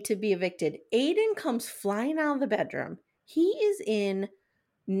 They need to be evicted. Aiden comes flying out of the bedroom. He is in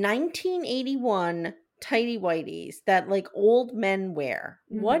 1981 tighty whities that like old men wear.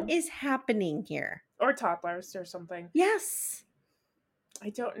 Mm-hmm. What is happening here? Or toddlers or something. Yes. I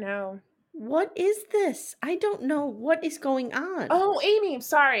don't know. What is this? I don't know what is going on. Oh, Amy,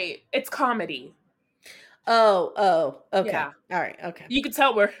 sorry. It's comedy. Oh, okay. Yeah. All right, okay. You can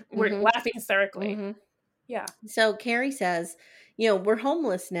tell we're Mhm. laughing hysterically. Mhm. Yeah. So Carrie says, we're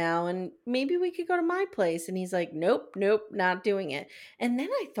homeless now and maybe we could go to my place. And he's like, nope, not doing it. And then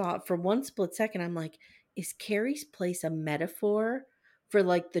I thought for one split second, I'm like, is Carrie's place a metaphor for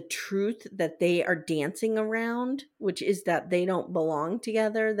like the truth that they are dancing around, which is that they don't belong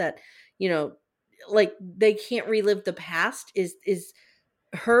together, that, like they can't relive the past? Is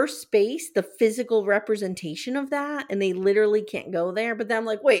her space the physical representation of that, and they literally can't go there? But then I'm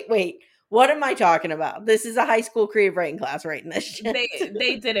like, wait, what am I talking about? This is a high school creative writing class writing this shit.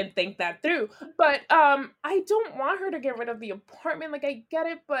 They didn't think that through. But I don't want her to get rid of the apartment. Like, I get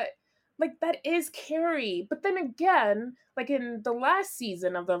it, but like that is Carrie. But then again, like in the last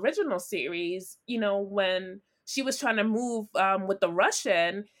season of the original series, when she was trying to move with the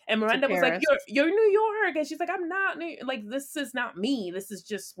Russian, and To Miranda was like, Paris. you're New York, and she's like, I'm not like, this is not me, this is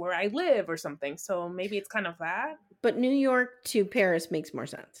just where I live or something. So maybe it's kind of that. But New York to Paris makes more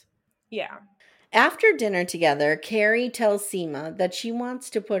sense. Yeah. After dinner together, Carrie tells Seema that she wants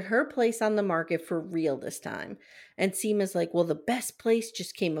to put her place on the market for real this time. And Seema's like, well, the best place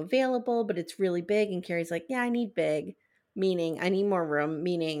just came available, but it's really big. And Carrie's like, yeah, I need big, meaning I need more room,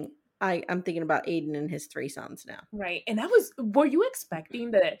 meaning I'm thinking about Aiden and his 3 sons now. Right. And were you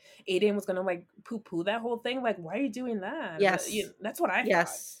expecting that Aiden was gonna like poo-poo that whole thing? Like, why are you doing that? Yes. That's what I thought.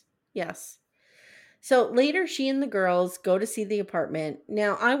 Yes. So later, she and the girls go to see the apartment.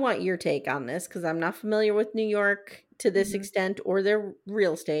 Now, I want your take on this because I'm not familiar with New York to this extent or their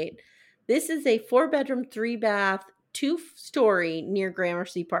real estate. This is a 4-bedroom, 3-bath, 2-story near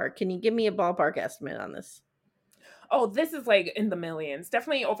Gramercy Park. Can you give me a ballpark estimate on this? Oh, this is like in the millions.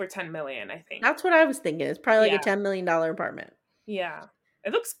 Definitely over 10 million, I think. That's what I was thinking. It's probably like a $10 million apartment. Yeah.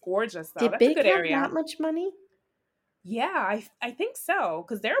 It looks gorgeous, though. Did That's a Big good have area. that much money? Yeah, I think so.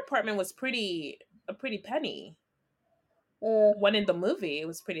 Because their apartment was a pretty penny. One in the movie, it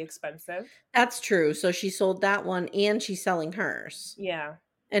was pretty expensive. That's true. So she sold that one and she's selling hers. Yeah.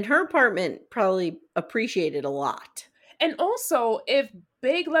 And her apartment probably appreciated a lot. And also, if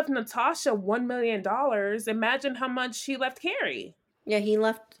Big left Natasha $1 million, imagine how much he left Carrie. Yeah, he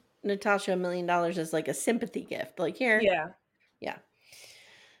left Natasha $1 million as like a sympathy gift. Like, here. Yeah.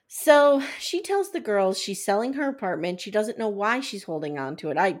 So she tells the girls she's selling her apartment. She doesn't know why she's holding on to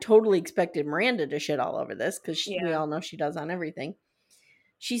it. I totally expected Miranda to shit all over this because we all know she does on everything.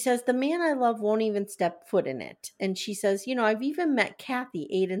 She says, the man I love won't even step foot in it. And she says, I've even met Kathy,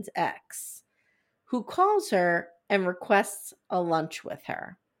 Aiden's ex, who calls her and requests a lunch with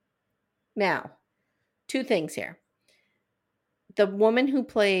her. Now, 2 things here. The woman who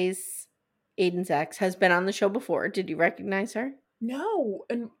plays Aiden's ex has been on the show before. Did you recognize her? No.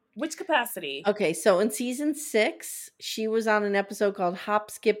 In which capacity? Okay, so in season 6, she was on an episode called Hop,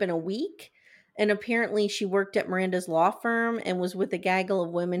 Skip, in a Week. And apparently she worked at Miranda's law firm and was with a gaggle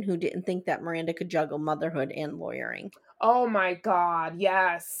of women who didn't think that Miranda could juggle motherhood and lawyering. Oh my God,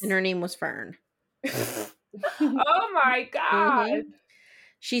 yes. And her name was Fern. Oh my God. Mm-hmm.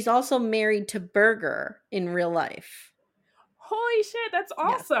 She's also married to Berger in real life. Holy shit, that's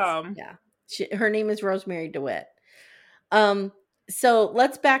awesome. Yes. Yeah. Her name is Rosemary DeWitt. So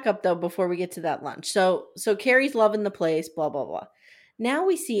let's back up though before we get to that lunch. So Carrie's loving the place, blah, blah, blah. Now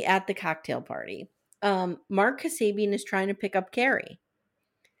we see at the cocktail party, Mark Kasabian is trying to pick up Carrie.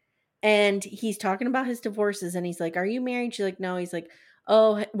 And he's talking about his divorces and he's like, are you married? She's like, no. He's like,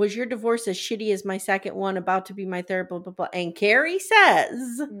 oh, was your divorce as shitty as my second one, about to be my third, blah, blah, blah. And Carrie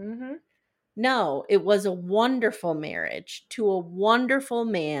says, no, it was a wonderful marriage to a wonderful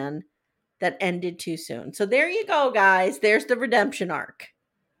man that ended too soon. So there you go, guys. There's the redemption arc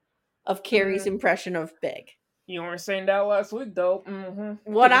of Carrie's impression of Big. You were saying that last week, though.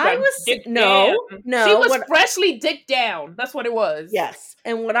 What I was no, she was freshly dicked down. That's what it was. Yes,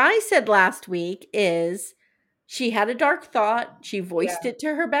 and what I said last week is she had a dark thought. She voiced it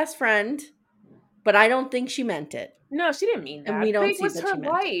to her best friend, but I don't think she meant it. No, she didn't mean that. And we don't Big see was that her she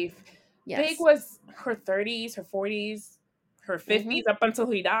meant life. Yes. Big was her 30s, her 40s, her 50s, up until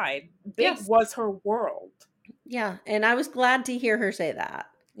he died. Big was her world. Yeah, and I was glad to hear her say that.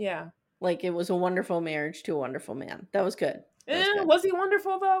 Yeah. Like it was a wonderful marriage to a wonderful man. That was good. Was he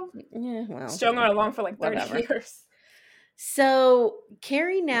wonderful though? Yeah, well. Strung her along for like 30 years. So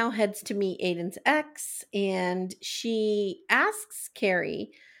Carrie now heads to meet Aiden's ex, and she asks Carrie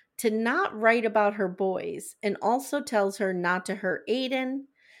to not write about her boys and also tells her not to hurt Aiden.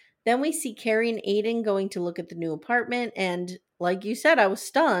 Then we see Carrie and Aiden going to look at the new apartment, and like you said, I was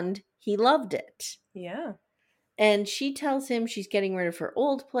stunned. He loved it. Yeah. And she tells him she's getting rid of her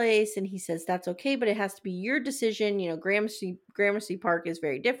old place, and he says that's okay, but it has to be your decision. Gramercy Park is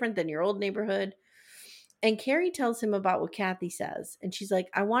very different than your old neighborhood. And Carrie tells him about what Kathy says, and she's like,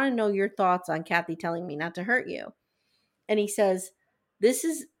 I want to know your thoughts on Kathy telling me not to hurt you. And he says, this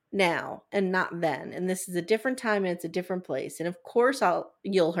is now and not then, and this is a different time and it's a different place, and of course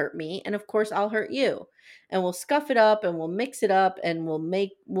you'll hurt me, and of course I'll hurt you, and we'll scuff it up and we'll mix it up and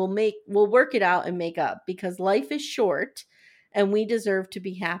we'll work it out and make up, because life is short and we deserve to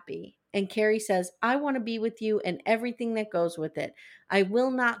be happy. And Carrie says, I want to be with you and everything that goes with it. I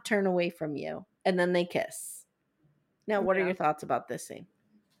will not turn away from you. And then they kiss. Now, what are your thoughts about this scene?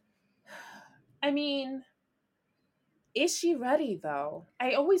 I mean, is she ready, though?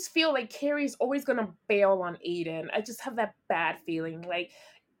 I always feel like Carrie's always going to bail on Aiden. I just have that bad feeling. Like,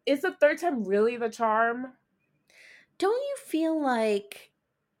 is the third time really the charm? Don't you feel like,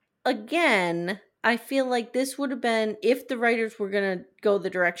 again, I feel like this would have been, if the writers were going to go the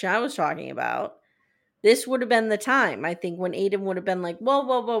direction I was talking about, this would have been the time, I think, when Aiden would have been like, whoa,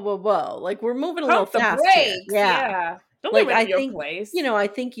 whoa, whoa, whoa, whoa. Like, we're moving a little Pump the fast here. brakes. Yeah. Don't Like, get rid I of your think, place. I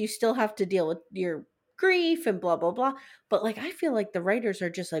think you still have to deal with your grief and blah, blah, blah. But, like, I feel like the writers are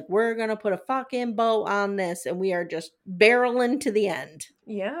just like, we're going to put a fucking bow on this and we are just barreling to the end.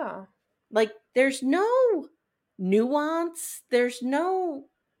 Yeah. Like, there's no nuance. There's no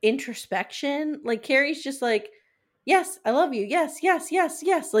introspection. Like, Carrie's just like, yes, I love you. Yes, yes, yes,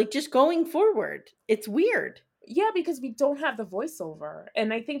 yes. Like, just going forward. It's weird. Yeah, because we don't have the voiceover.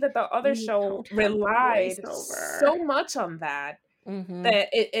 And I think that the other show relied so much on that, that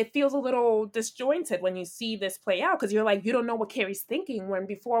it feels a little disjointed when you see this play out, because you're like, you don't know what Carrie's thinking, when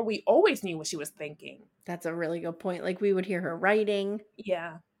before we always knew what she was thinking. That's a really good point. Like, we would hear her writing.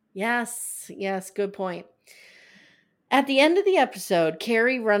 Yeah. Yes, good point. At the end of the episode,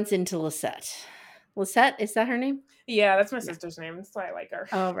 Carrie runs into Lisette. Lisette, is that her name? Yeah, that's my sister's name. That's why I like her.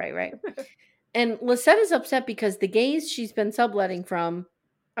 Oh, right. And Lisette is upset because the gays she's been subletting from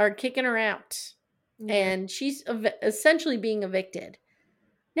are kicking her out. Yeah. And she's essentially being evicted.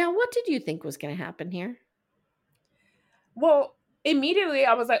 Now, what did you think was going to happen here? Well, immediately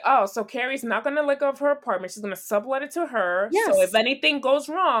I was like, oh, so Carrie's not going to let go of her apartment. She's going to sublet it to her. Yes. So if anything goes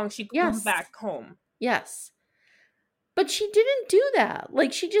wrong, she can come back home. Yes. But she didn't do that.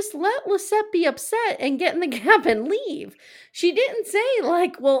 Like, she just let Lisette be upset and get in the cab and leave. She didn't say,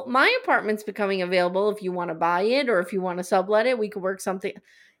 like, well, my apartment's becoming available if you want to buy it or if you want to sublet it, we could work something.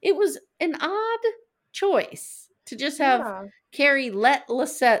 It was an odd choice to just have Carrie let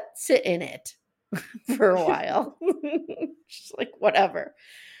Lisette sit in it for a while. She's like, whatever.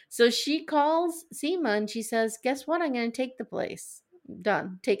 So she calls Seema and she says, guess what? I'm going to take the place.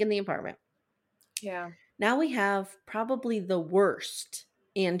 Done. Taking the apartment. Yeah. Now we have probably the worst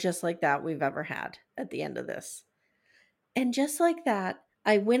and just like that we've ever had at the end of this. And just like that,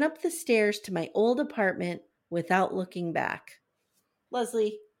 I went up the stairs to my old apartment without looking back.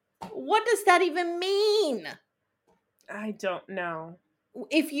 Leslie, what does that even mean? I don't know.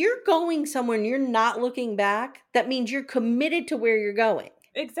 If you're going somewhere and you're not looking back, that means you're committed to where you're going.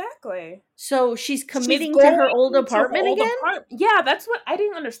 Exactly. So she's committing to her old apartment again? Yeah, that's what I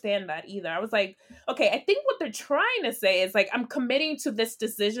didn't understand that either. I was like, okay, I think what they're trying to say is like, I'm committing to this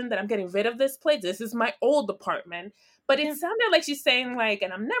decision that I'm getting rid of this place. This is my old apartment. But it sounded like she's saying like,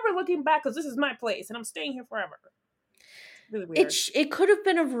 and I'm never looking back because this is my place and I'm staying here forever. Really weird. It could have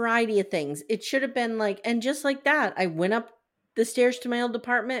been a variety of things. It should have been like, and just like that, I went up the stairs to my old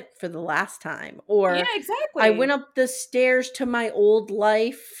apartment for the last time. Or yeah, exactly. I went up the stairs to my old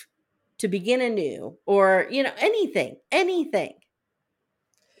life to begin anew. Or, anything.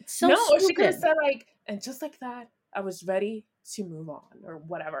 It's so stupid. Or she could have said like, and just like that, I was ready to move on or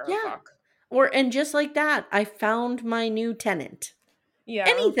whatever. Yeah. And just like that, I found my new tenant. Yeah.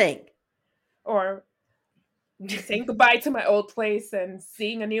 Anything. Or saying goodbye to my old place and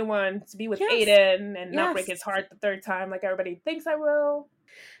seeing a new one to be with Aiden and not break his heart the third time like everybody thinks I will.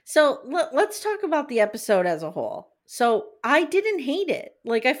 So let's talk about the episode as a whole. So I didn't hate it.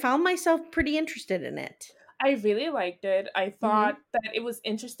 Like, I found myself pretty interested in it. I really liked it. I thought that it was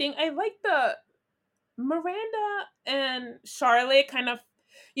interesting. I liked the Miranda and Charlotte kind of,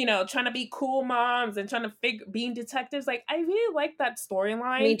 trying to be cool moms and trying to being detectives. Like, I really liked that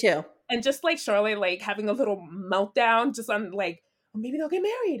storyline. Me too. And just like Charlotte, like having a little meltdown just on like, oh, maybe they'll get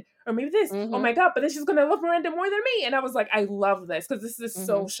married or maybe this. Oh my God, but then she's going to love Miranda more than me. And I was like, I love this because this is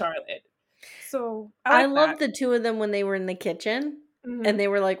so Charlotte. So I love the two of them when they were in the kitchen and they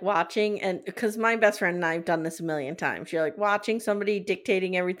were like watching. And because my best friend and I have done this a million times. You're like watching somebody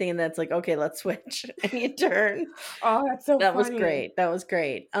dictating everything and that's like, okay, let's switch. And you turn. Oh, that's so funny. That was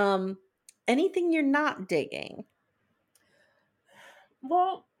great. Anything you're not digging?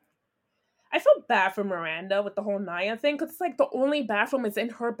 Well, I feel bad for Miranda with the whole Naya thing because it's like the only bathroom is in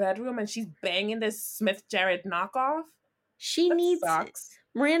her bedroom and she's banging this Smith Jarrett knockoff.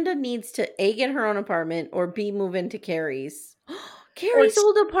 Miranda needs to A, get her own apartment or B, move into Carrie's. Carrie's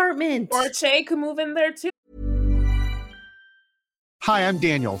old apartment. Or Che could move in there too. Hi, I'm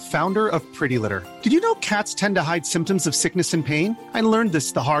Daniel, founder of Pretty Litter. Did you know cats tend to hide symptoms of sickness and pain? I learned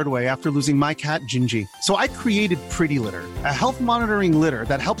this the hard way after losing my cat, Gingy. So I created Pretty Litter, a health monitoring litter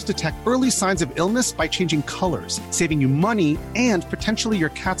that helps detect early signs of illness by changing colors, saving you money and potentially your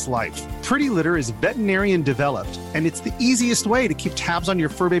cat's life. Pretty Litter is veterinarian developed, and it's the easiest way to keep tabs on your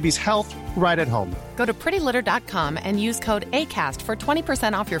fur baby's health right at home. Go to prettylitter.com and use code ACAST for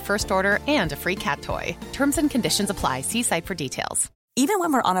 20% off your first order and a free cat toy. Terms and conditions apply. See site for details. Even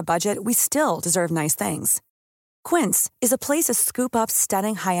when we're on a budget, we still deserve nice things. Quince is a place to scoop up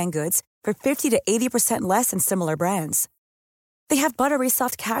stunning high-end goods for 50 to 80% less than similar brands. They have buttery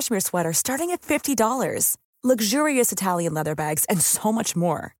soft cashmere sweaters starting at $50, luxurious Italian leather bags, and so much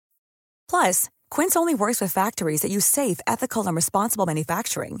more. Plus, Quince only works with factories that use safe, ethical, and responsible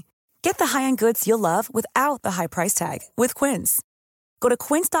manufacturing. Get the high-end goods you'll love without the high price tag with Quince. Go to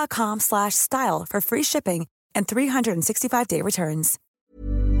quince.com/style for free shipping and 365-day returns.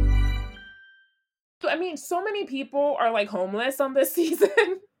 I mean, so many people are like homeless on this season.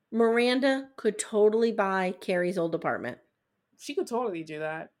 Miranda could totally buy Carrie's old apartment. She could totally do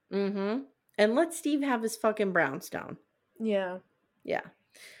that. Mm-hmm. And let Steve have his fucking brownstone. Yeah. Yeah.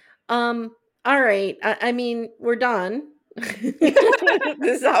 All right. I mean, we're done. This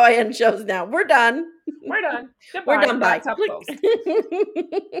is how I end shows now. We're done. We're done. Goodbye. We're done. Bye.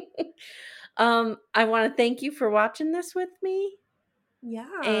 I want to thank you for watching this with me.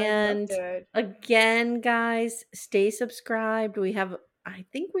 Yeah. And again, guys, stay subscribed. I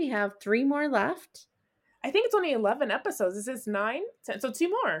think we have 3 more left. I think it's only 11 episodes. Is this 9? 10? So 2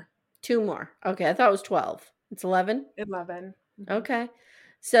 more. 2 more. Okay. I thought it was 12. It's 11? 11. Mm-hmm. Okay.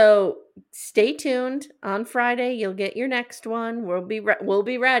 So stay tuned. On Friday, you'll get your next one. We'll be ready.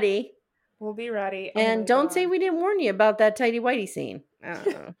 We'll be ready. And don't say we didn't warn you about that tighty whitey scene. I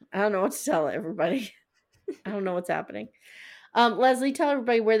don't know what to tell everybody. I don't know what's happening. Leslie, tell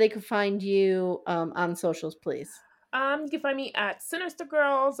everybody where they can find you on socials, please. You can find me at Sinister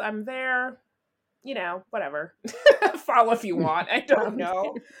Girls. I'm there. You know, whatever. Follow if you want. I don't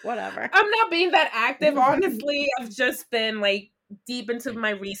know. Whatever. I'm not being that active, honestly. I've just been like deep into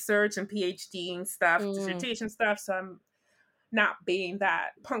my research and PhD and stuff, dissertation stuff. So I'm not being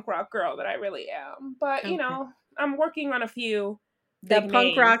that punk rock girl that I really am. But, you know, I'm working on a few That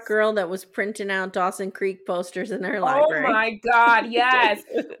punk rock girl that was printing out Dawson Creek posters in her library. Oh my God, yes.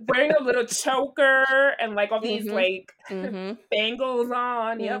 Wearing a little choker and like all these like bangles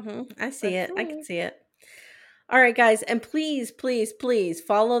on. Yep. I see it. I can see it. All right, guys. And please, please, please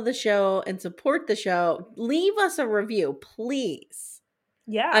follow the show and support the show. Leave us a review, please.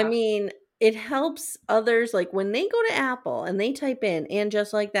 Yeah. I mean, it helps others. Like when they go to Apple and they type in "and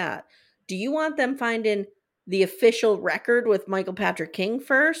just like that," do you want them finding the official record with Michael Patrick King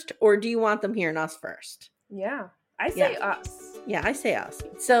first, or do you want them hearing us first? Yeah. I say us. Yeah, I say us.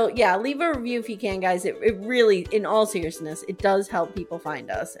 So yeah, leave a review if you can, guys. It really, in all seriousness, it does help people find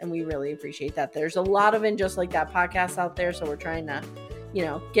us, and we really appreciate that. There's a lot of Just Like That podcasts out there, so we're trying to,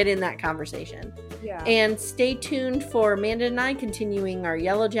 get in that conversation. Yeah. And stay tuned for Amanda and I continuing our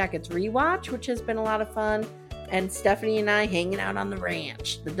Yellow Jackets rewatch, which has been a lot of fun, and Stephanie and I hanging out on the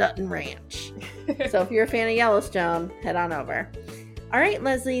ranch, the Dutton Ranch. So if you're a fan of Yellowstone, head on over. All right,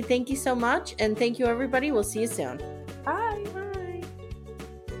 Leslie, thank you so much, and thank you, everybody. We'll see you soon.